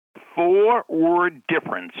4-word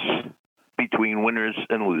difference between winners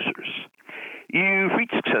and losers. You've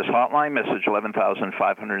reached Success Hotline, message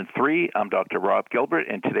 11,503. I'm Dr. Rob Gilbert,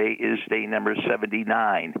 and today is day number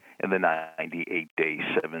 79 in the 98-day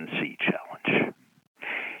 7C challenge.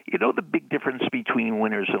 You know the big difference between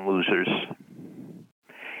winners and losers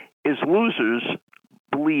is losers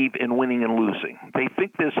believe in winning and losing. They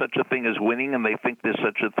think there's such a thing as winning, and they think there's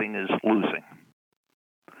such a thing as losing.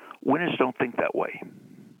 Winners don't think that way.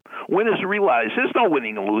 Winners realize there's no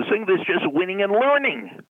winning and losing, there's just winning and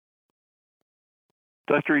learning.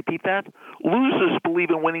 Do I have to repeat that? Losers believe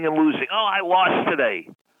in winning and losing. Oh, I lost today.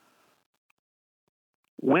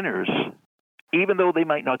 Winners, even though they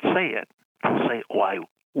might not say it, they'll say, oh, I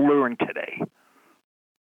learned today.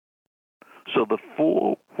 So the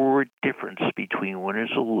 4-word difference between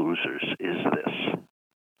winners and losers is this: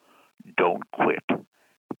 don't quit,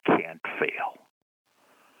 can't fail.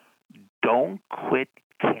 Don't quit,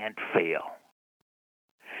 can't fail.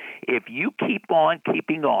 If you keep on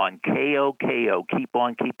keeping on, K-O-K-O, keep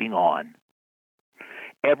on keeping on,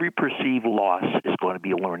 every perceived loss is going to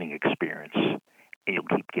be a learning experience, and you'll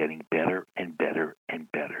keep getting better and better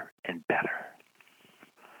and better and better.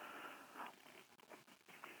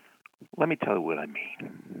 Let me tell you what I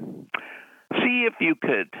mean. See if you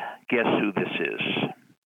could guess who this is.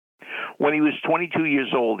 When he was 22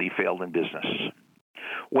 years old, he failed in business.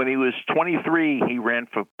 When he was 23, he ran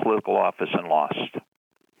for political office and lost.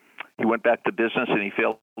 He went back to business and he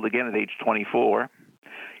failed again at age 24.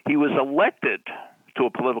 He was elected to a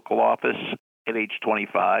political office at age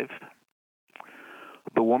 25.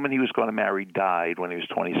 The woman he was going to marry died when he was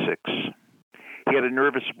 26. He had a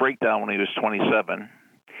nervous breakdown when he was 27.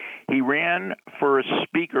 He ran for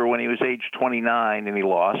speaker when he was age 29 and he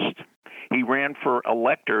lost. He ran for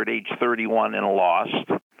elector at age 31 and lost.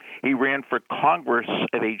 He ran for Congress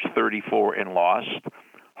at age 34 and lost.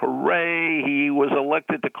 Hooray! He was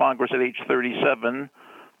elected to Congress at age 37,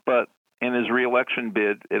 but in his reelection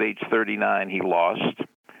bid at age 39, he lost.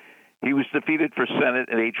 He was defeated for Senate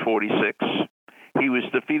at age 46. He was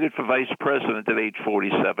defeated for Vice President at age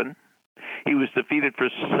 47. He was defeated for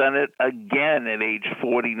Senate again at age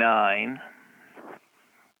 49.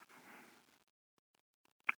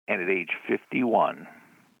 And at age 51,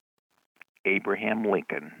 Abraham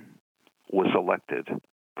Lincoln was elected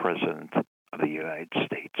President of the United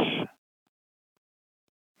States.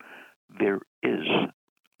 There is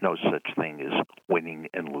no such thing as winning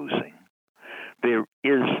and losing. There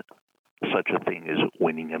is such a thing as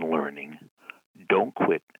winning and learning. Don't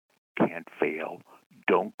quit, can't fail.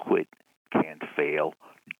 Don't quit, can't fail.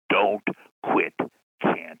 Don't quit,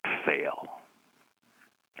 can't fail.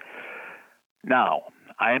 Now,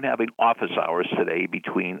 I am having office hours today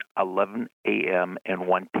between 11 a.m. and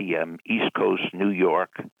 1 p.m. East Coast, New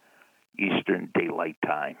York, Eastern Daylight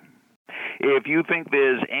Time. If you think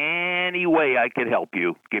there's any way I could help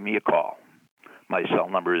you, give me a call. My cell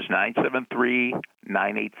number is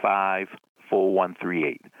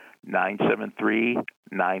 973-985-4138.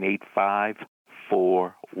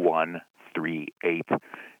 973-985-4138.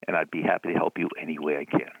 And I'd be happy to help you any way I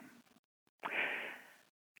can.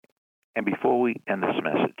 And before we end this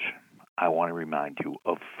message, I want to remind you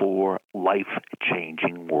of 4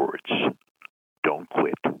 life-changing words. Don't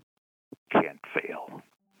quit. Can't fail.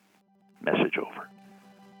 Message over.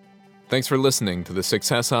 Thanks for listening to the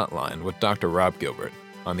Success Hotline with Dr. Rob Gilbert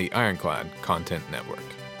on the Ironclad Content Network.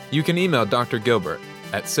 You can email Dr. Gilbert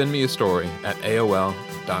at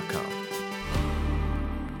sendmeastory@aol.com.